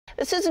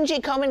The Susan G.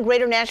 Komen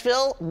Greater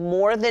Nashville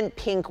More Than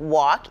Pink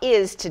Walk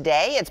is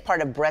today. It's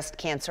part of Breast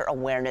Cancer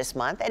Awareness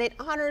Month, and it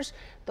honors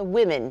the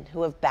women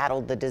who have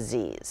battled the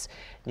disease.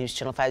 News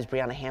Channel 5's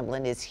Brianna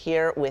Hamblin is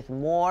here with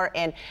more.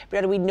 And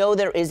Brianna, we know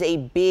there is a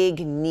big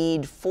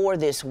need for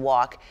this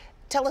walk.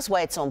 Tell us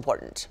why it's so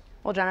important.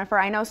 Well, Jennifer,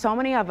 I know so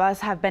many of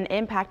us have been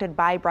impacted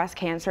by breast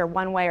cancer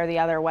one way or the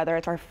other, whether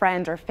it's our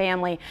friends or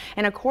family.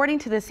 And according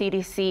to the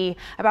CDC,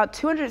 about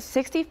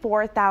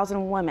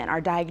 264,000 women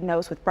are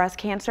diagnosed with breast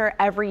cancer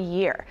every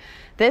year.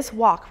 This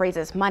walk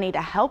raises money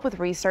to help with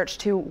research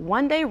to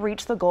one day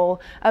reach the goal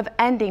of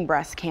ending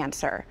breast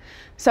cancer.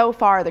 So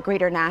far, the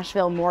Greater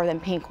Nashville More Than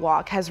Pink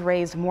Walk has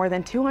raised more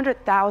than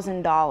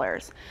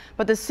 $200,000.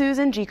 But the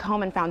Susan G.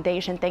 Komen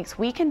Foundation thinks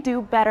we can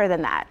do better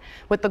than that,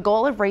 with the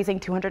goal of raising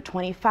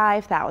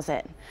 $225,000.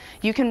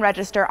 You can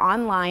register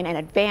online in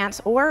advance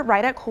or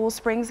right at Cool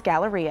Springs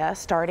Galleria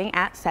starting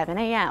at 7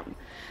 a.m.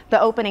 The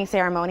opening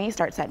ceremony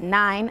starts at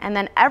 9, and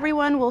then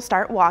everyone will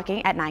start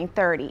walking at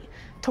 9:30.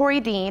 Tori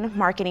Dean,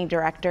 marketing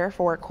director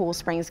for Cool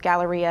Springs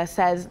Galleria,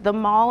 says the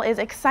mall is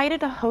excited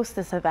to host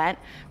this event,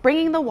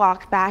 bringing the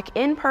walk back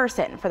in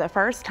person for the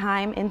first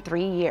time in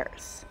 3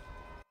 years.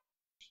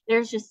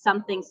 There's just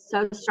something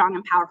so strong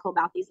and powerful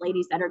about these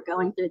ladies that are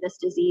going through this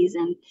disease.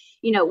 And,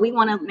 we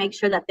want to make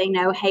sure that they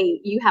know, hey,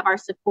 you have our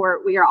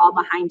support. We are all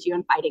behind you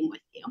and fighting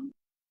with you.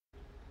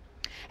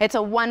 It's a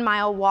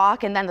 1-mile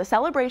walk, and then the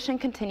celebration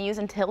continues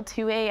until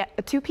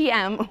 2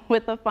 p.m.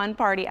 with a fun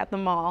party at the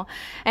mall.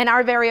 And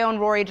our very own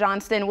Rory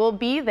Johnston will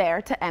be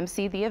there to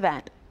MC the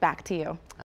event. Back to you.